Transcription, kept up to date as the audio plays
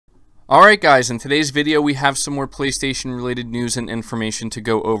Alright guys, in today's video we have some more PlayStation related news and information to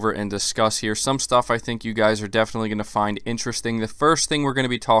go over and discuss here. Some stuff I think you guys are definitely going to find interesting. The first thing we're going to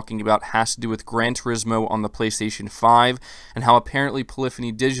be talking about has to do with Gran Turismo on the PlayStation 5 and how apparently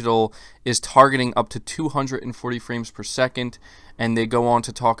Polyphony Digital is targeting up to 240 frames per second, and they go on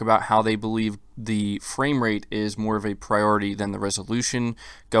to talk about how they believe the frame rate is more of a priority than the resolution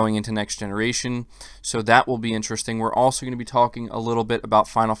going into next generation. So that will be interesting. We're also going to be talking a little bit about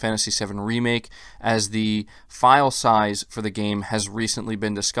Final Fantasy VII Remake, as the file size for the game has recently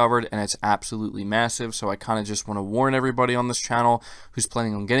been discovered and it's absolutely massive. So I kind of just want to warn everybody on this channel who's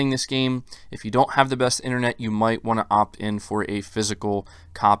planning on getting this game, if you don't have the best internet, you might want to opt in for a physical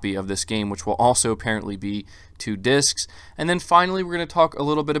copy of this game, which will also apparently be 2 discs. And then finally we're going to talk a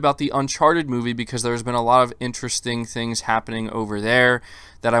little bit about the Uncharted movie, because there's been a lot of interesting things happening over there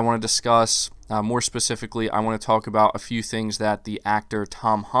that I want to discuss. More specifically, I want to talk about a few things that the actor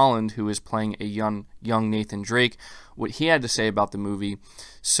Tom Holland, who is playing a young Nathan Drake, what he had to say about the movie.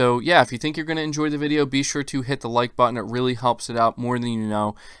 So yeah, if you think you're going to enjoy the video, be sure to hit the like button. It really helps it out more than you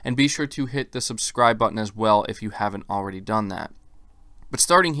know. And be sure to hit the subscribe button as well if you haven't already done that. But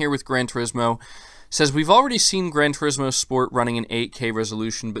starting here with Gran Turismo, says we've already seen Gran Turismo Sport running in 8K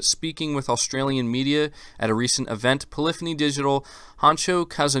resolution, but speaking with Australian media at a recent event, Polyphony Digital Honcho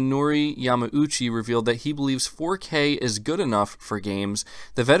Kazunori Yamauchi revealed that he believes 4K is good enough for games.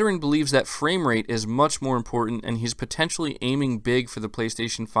 The veteran believes that frame rate is much more important, and he's potentially aiming big for the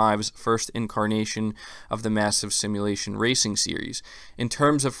PlayStation 5's first incarnation of the massive simulation racing series. In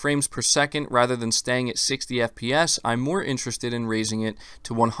terms of frames per second, rather than staying at 60 FPS, I'm more interested in raising it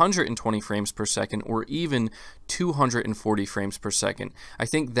to 120 frames per second or even 240 frames per second. I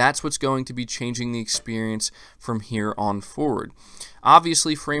think that's what's going to be changing the experience from here on forward.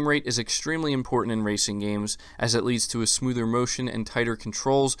 Obviously, frame rate is extremely important in racing games, as it leads to a smoother motion and tighter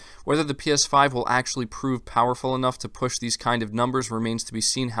controls. Whether the PS5 will actually prove powerful enough to push these kind of numbers remains to be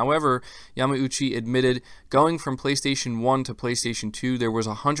seen. However, Yamauchi admitted going from PlayStation 1 to PlayStation 2, there was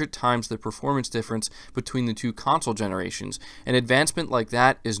 100 times the performance difference between the two console generations. An advancement like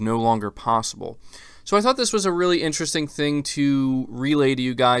that is no longer possible. So I thought this was a really interesting thing to relay to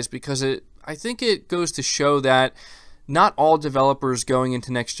you guys, because I think it goes to show that not all developers going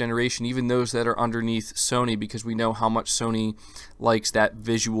into next generation, even those that are underneath Sony, because we know how much Sony likes that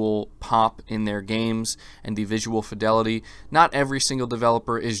visual pop in their games and the visual fidelity, not every single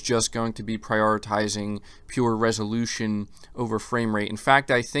developer is just going to be prioritizing pure resolution over frame rate. In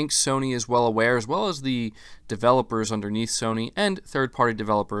fact, I think Sony is well aware, as well as the developers underneath Sony and third-party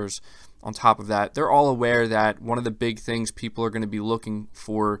developers on top of that, they're all aware that one of the big things people are going to be looking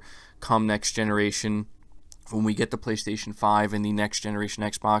for come next generation, when we get the PlayStation 5 and the next generation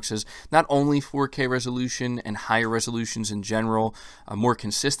Xboxes, not only 4K resolution and higher resolutions in general more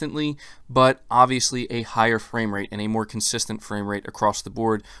consistently, but obviously a higher frame rate and a more consistent frame rate across the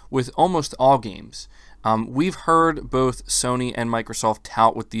board with almost all games. We've heard both Sony and Microsoft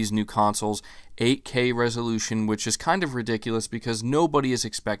tout with these new consoles 8K resolution, which is kind of ridiculous because nobody is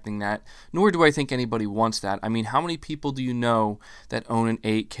expecting that, nor do I think anybody wants that. I mean, how many people do you know that own an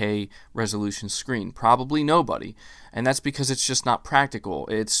 8K resolution screen? Probably nobody, and that's because it's just not practical.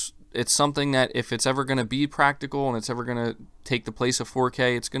 It's something that if it's ever going to be practical and it's ever going to take the place of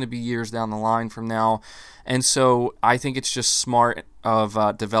 4K, it's going to be years down the line from now. And so I think it's just smart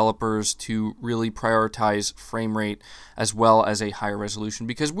of developers to really prioritize frame rate as well as a higher resolution,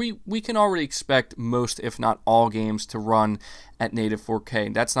 because we can already expect most, if not all, games to run at native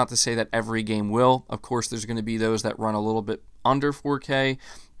 4K. That's not to say that every game will. Of course, there's going to be those that run a little bit under 4K,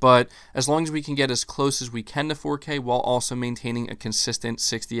 but as long as we can get as close as we can to 4K while also maintaining a consistent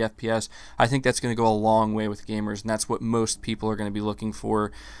 60 FPS, I think that's going to go a long way with gamers, and that's what most people are going to be looking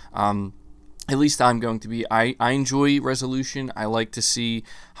for. At least I'm going to be. I enjoy resolution. I like to see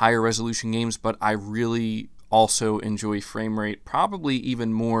higher resolution games, but I really also enjoy frame rate, probably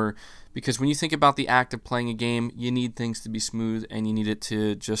even more, because when you think about the act of playing a game, you need things to be smooth, and you need it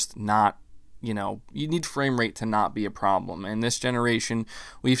to just not, you need frame rate to not be a problem. And this generation,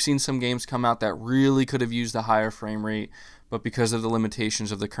 we've seen some games come out that really could have used a higher frame rate, but because of the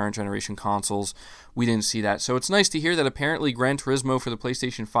limitations of the current generation consoles, we didn't see that. So it's nice to hear that apparently Gran Turismo for the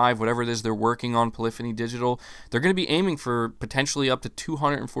PlayStation 5, whatever it is they're working on, Polyphony Digital, they're going to be aiming for potentially up to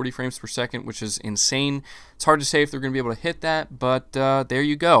 240 frames per second, which is insane. It's hard to say if they're going to be able to hit that, but there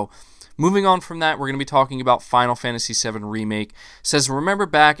you go. Moving on from that, we're going to be talking about Final Fantasy VII Remake. It says, remember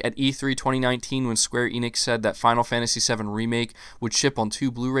back at E3 2019 when Square Enix said that Final Fantasy VII Remake would ship on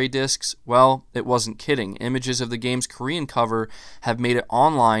 2 Blu-ray discs? Well, it wasn't kidding. Images of the game's Korean cover have made it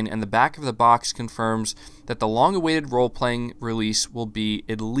online, and the back of the box confirms that the long-awaited role-playing release will be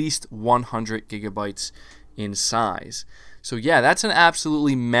at least 100 gigabytes in size. So yeah, that's an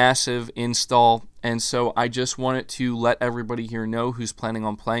absolutely massive install, and so I just wanted to let everybody here know who's planning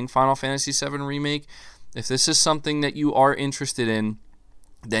on playing Final Fantasy VII Remake. If this is something that you are interested in,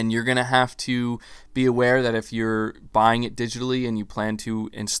 then you're going to have to be aware that if you're buying it digitally and you plan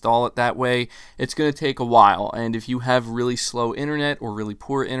to install it that way, it's going to take a while. And if you have really slow internet or really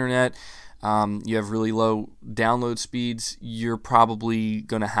poor internet, you have really low download speeds, you're probably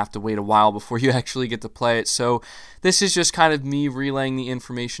going to have to wait a while before you actually get to play it. So this is just kind of me relaying the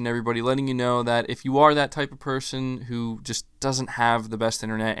information to everybody, letting you know that if you are that type of person who just doesn't have the best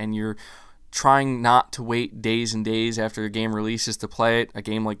internet and you're trying not to wait days and days after a game releases to play it, a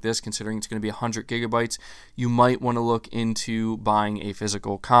game like this, considering it's going to be 100 gigabytes, you might want to look into buying a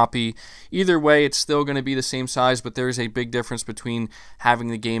physical copy. Either way, it's still going to be the same size, but there is a big difference between having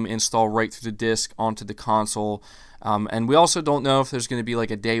the game install right through the disc onto the console. And we also don't know if there's going to be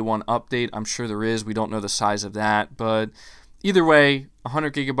like a day one update. I'm sure there is. We don't know the size of that. But either way,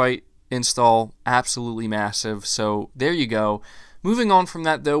 100 gigabyte install, absolutely massive. So there you go. Moving on from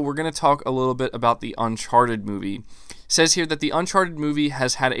that, though, we're going to talk a little bit about the Uncharted movie. It says here that the Uncharted movie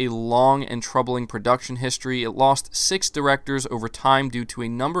has had a long and troubling production history. It lost 6 directors over time due to a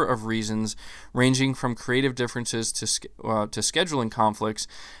number of reasons, ranging from creative differences to scheduling conflicts.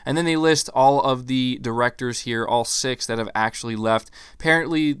 And then they list all of the directors here, all 6 that have actually left.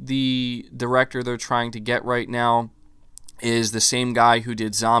 Apparently, the director they're trying to get right now is the same guy who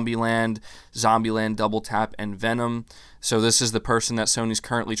did Zombieland, Double Tap, and Venom. So this is the person that Sony's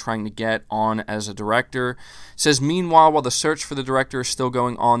currently trying to get on as a director. It says, meanwhile, while the search for the director is still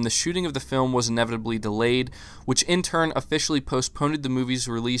going on, the shooting of the film was inevitably delayed, which in turn officially postponed the movie's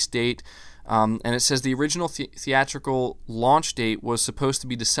release date. And it says the original theatrical launch date was supposed to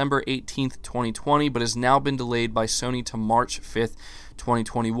be December 18th, 2020, but has now been delayed by Sony to March 5th,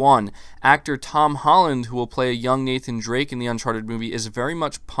 2021. Actor Tom Holland, who will play a young Nathan Drake in the Uncharted movie, is very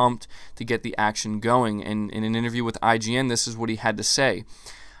much pumped to get the action going. And in an interview with IGN, this is what he had to say.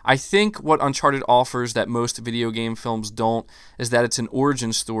 I think what Uncharted offers that most video game films don't is that it's an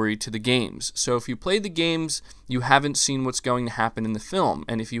origin story to the games. So if you played the games, you haven't seen what's going to happen in the film.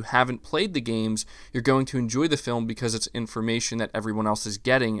 And if you haven't played the games, you're going to enjoy the film because it's information that everyone else is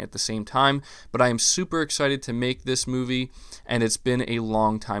getting at the same time. But I am super excited to make this movie, and it's been a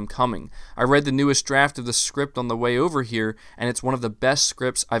long time coming. I read the newest draft of the script on the way over here, and it's one of the best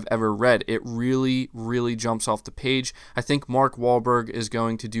scripts I've ever read. It really, really jumps off the page. I think Mark Wahlberg is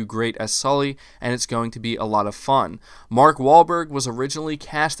going to do great as Sully, and it's going to be a lot of fun. Mark Wahlberg was originally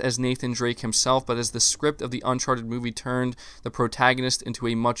cast as Nathan Drake himself, but as the script of the Uncharted movie turned the protagonist into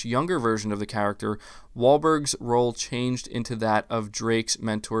a much younger version of the character, Wahlberg's role changed into that of Drake's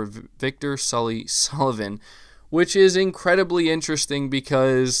mentor, Victor Sully Sullivan, which is incredibly interesting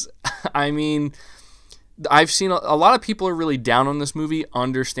because, I mean, I've seen a lot of people are really down on this movie,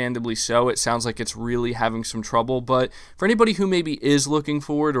 understandably so. It sounds like it's really having some trouble, but for anybody who maybe is looking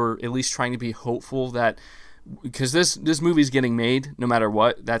forward or at least trying to be hopeful that, because this movie's getting made no matter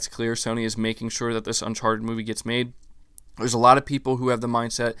what, that's clear. Sony is making sure that this Uncharted movie gets made. There's a lot of people who have the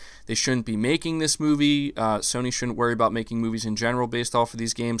mindset they shouldn't be making this movie. Sony shouldn't worry about making movies in general based off of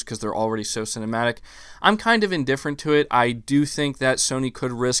these games because they're already so cinematic. I'm kind of indifferent to it. I do think that Sony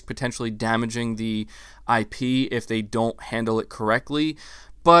could risk potentially damaging the IP if they don't handle it correctly.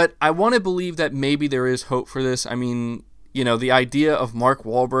 But I want to believe that maybe there is hope for this. I mean, you know, the idea of Mark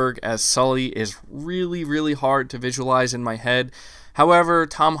Wahlberg as Sully is really, really hard to visualize in my head. However,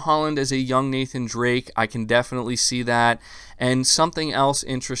 Tom Holland as a young Nathan Drake, I can definitely see that. And something else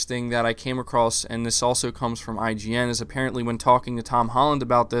interesting that I came across, and this also comes from IGN, is apparently when talking to Tom Holland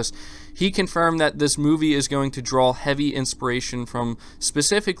about this, he confirmed that this movie is going to draw heavy inspiration from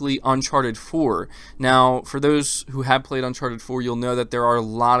specifically Uncharted 4. Now, for those who have played Uncharted 4, you'll know that there are a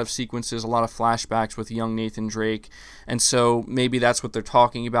lot of sequences, a lot of flashbacks with young Nathan Drake, and so maybe that's what they're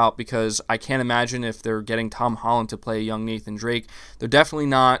talking about, because I can't imagine if they're getting Tom Holland to play a young Nathan Drake, they're definitely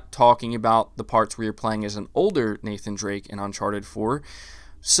not talking about the parts where you're playing as an older Nathan Drake in Uncharted 4.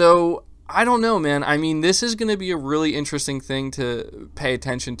 So I don't know, man. I mean, this is going to be a really interesting thing to pay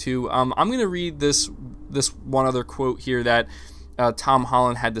attention to. I'm going to read this one other quote here that Tom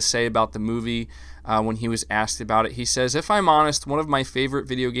Holland had to say about the movie when he was asked about it. He says, "If I'm honest, one of my favorite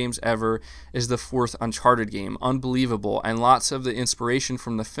video games ever is the fourth Uncharted game. Unbelievable, and lots of the inspiration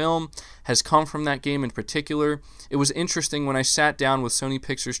from the film has come from that game in particular. It was interesting when I sat down with Sony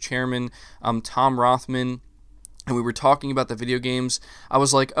Pictures chairman Tom Rothman, and we were talking about the video games. I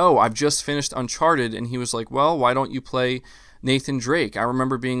was like, oh, I've just finished Uncharted, and he was like, well, why don't you play Nathan Drake? I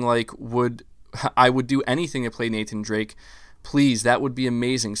remember being like, I would do anything to play Nathan Drake. Please, that would be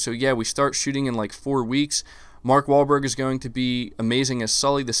amazing. So yeah, we start shooting in like 4 weeks. Mark Wahlberg is going to be amazing as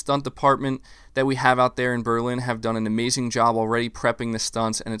Sully. The stunt department that we have out there in Berlin have done an amazing job already prepping the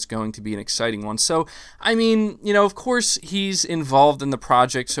stunts, and it's going to be an exciting one. So, I mean, you know, of course he's involved in the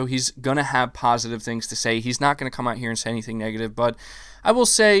project, so he's going to have positive things to say. He's not going to come out here and say anything negative, but I will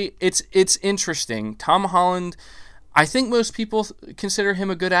say it's interesting. Tom Holland, I think most people consider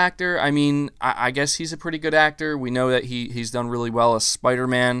him a good actor. I mean, I guess he's a pretty good actor. We know that he's done really well as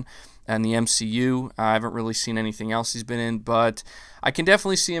Spider-Man and the MCU. I haven't really seen anything else he's been in, but I can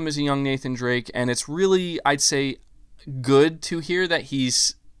definitely see him as a young Nathan Drake, and it's really, I'd say, good to hear that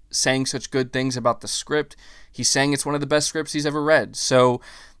he's saying such good things about the script. He's saying it's one of the best scripts he's ever read. So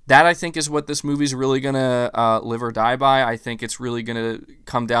that, I think, is what this movie's really going to live or die by. I think it's really going to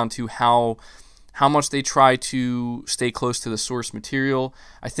come down to how much they try to stay close to the source material.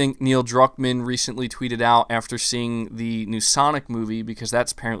 I think Neil Druckmann recently tweeted out after seeing the new Sonic movie, because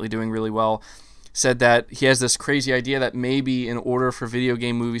that's apparently doing really well, said that he has this crazy idea that maybe in order for video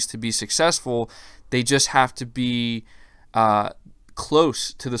game movies to be successful, they just have to be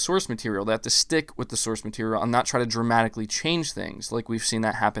close to the source material. They have to stick with the source material and not try to dramatically change things, like we've seen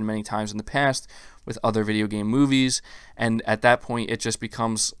that happen many times in the past with other video game movies. And at that point, it just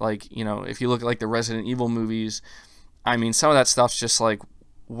becomes like, you know, if you look at like the Resident Evil movies, I mean, some of that stuff's just like,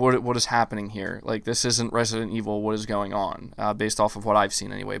 what is happening here? Like, this isn't Resident Evil. What is going on? Based off of what I've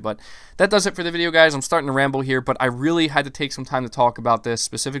seen anyway. But that does it for the video, guys. I'm starting to ramble here, but I really had to take some time to talk about this,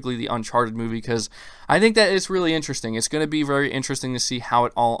 specifically the Uncharted movie, because I think that it's really interesting. It's going to be very interesting to see how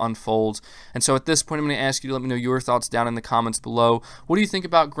it all unfolds. And so at this point, I'm going to ask you to let me know your thoughts down in the comments below. What do you think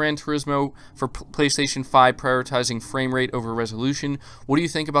about Gran Turismo for PlayStation 5 prioritizing frame rate over resolution? What do you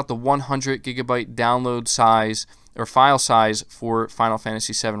think about the 100 gigabyte download size or file size for Final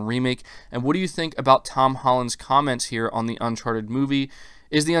Fantasy VII Remake? And what do you think about Tom Holland's comments here on the Uncharted movie?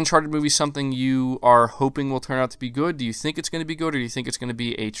 Is the Uncharted movie something you are hoping will turn out to be good? Do you think it's going to be good, or do you think it's going to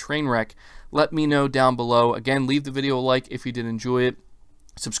be a train wreck? Let me know down below. Again, leave the video a like if you did enjoy it.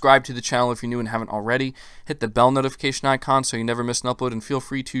 Subscribe to the channel if you're new and haven't already. Hit the bell notification icon so you never miss an upload, and feel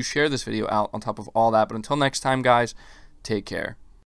free to share this video out on top of all that. But until next time, guys, take care.